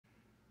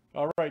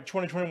All right,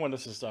 2021.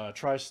 This is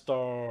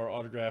Tristar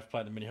autograph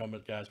platinum mini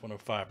helmet, guys.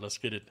 105. Let's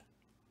get it.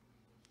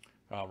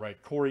 All right,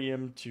 Corey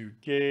M to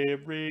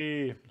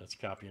Gary. Let's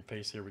copy and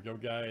paste. Here we go,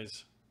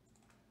 guys.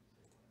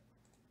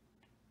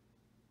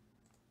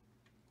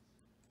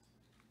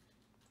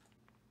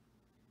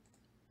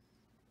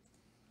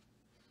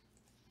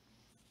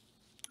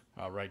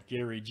 All right,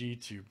 Gary G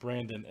to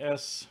Brandon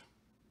S.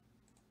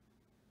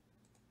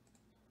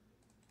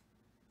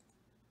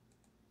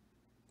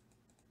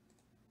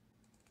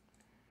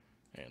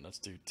 And let's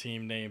do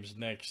team names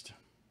next.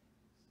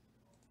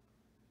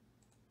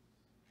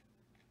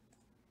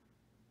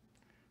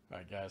 All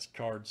right, guys,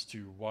 cards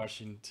to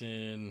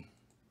Washington.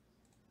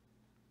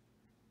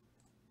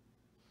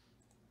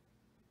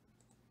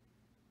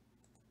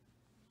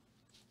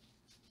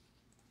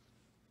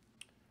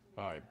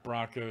 All right,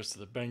 Broncos to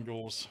the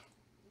Bengals.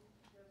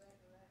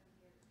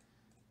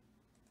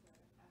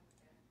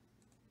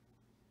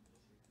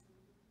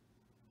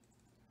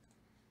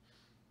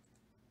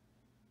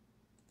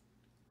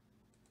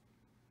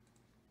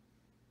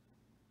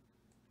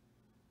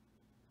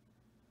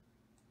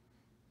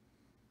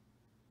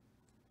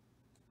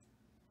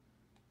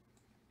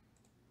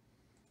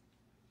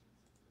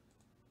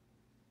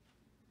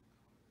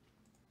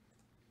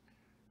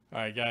 All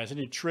right, guys,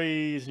 any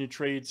trades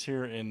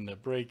here in the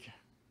break?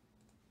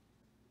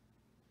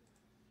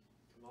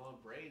 Come on,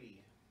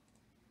 Brady.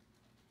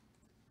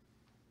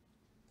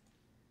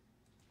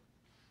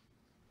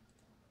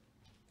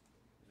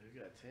 Who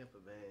got Tampa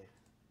Bay?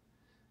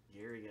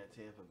 Gary got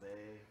Tampa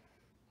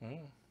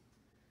Bay.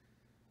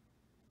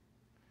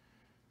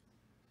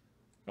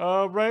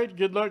 All right,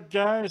 good luck,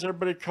 guys.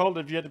 Everybody called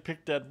if you had to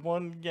pick that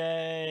one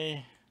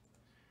guy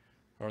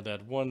or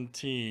that one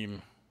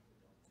team.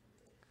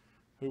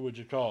 Who would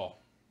you call?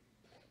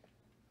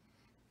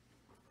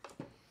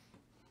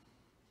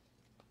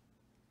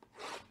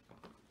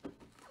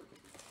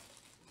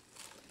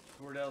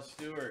 Cordell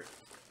Stewart.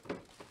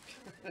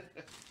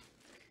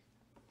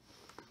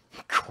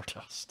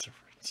 Cordell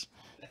Stewart.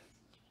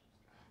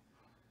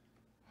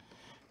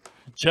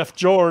 Jeff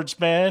George,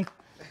 man.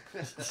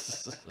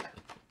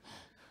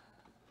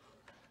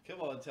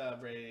 Come on, Tom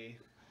Brady.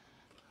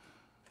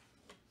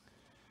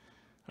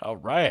 All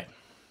right.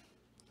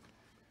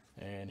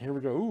 And here we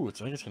go. Ooh, I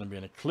think it's going to be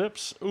an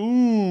Eclipse.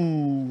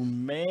 Ooh,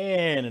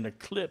 man, an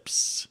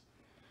Eclipse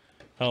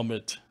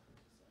helmet,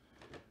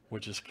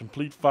 which is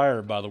complete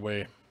fire, by the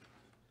way.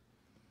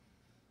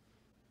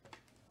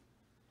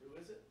 Who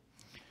is it?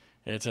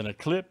 It's an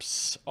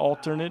Eclipse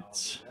alternate. Wow,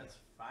 dude, that's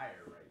fire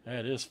right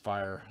there. That is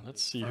fire.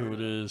 Let's see who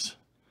it is.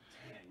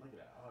 Damn, look at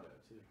that auto,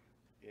 too.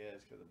 Yeah,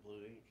 it's got the blue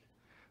ink.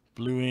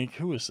 Blue ink.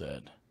 Who is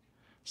that?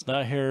 It's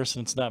not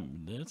Harrison. It's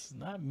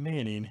not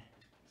Manning.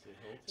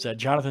 Is that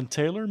Jonathan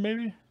Taylor,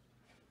 maybe?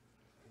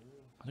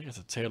 I think it's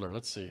a Taylor.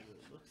 Let's see.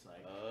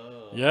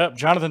 Oh. Yep,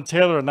 Jonathan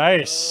Taylor.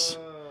 Nice.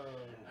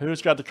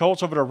 Who's got the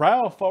Colts over to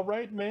Ralph? All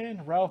right,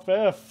 man. Ralph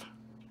F.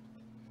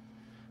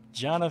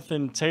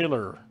 Jonathan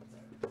Taylor.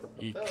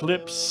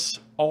 Eclipse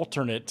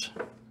alternate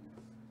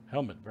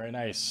helmet. Very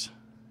nice.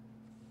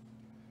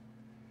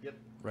 Yep.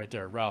 Right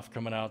there. Ralph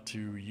coming out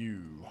to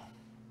you.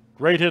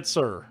 Great hit,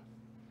 sir.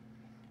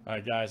 All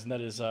right, guys, and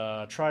that is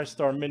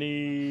Tristar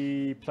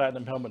Mini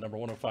Platinum Helmet number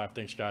 105.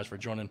 Thanks, guys, for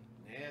joining.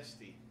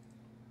 Nasty.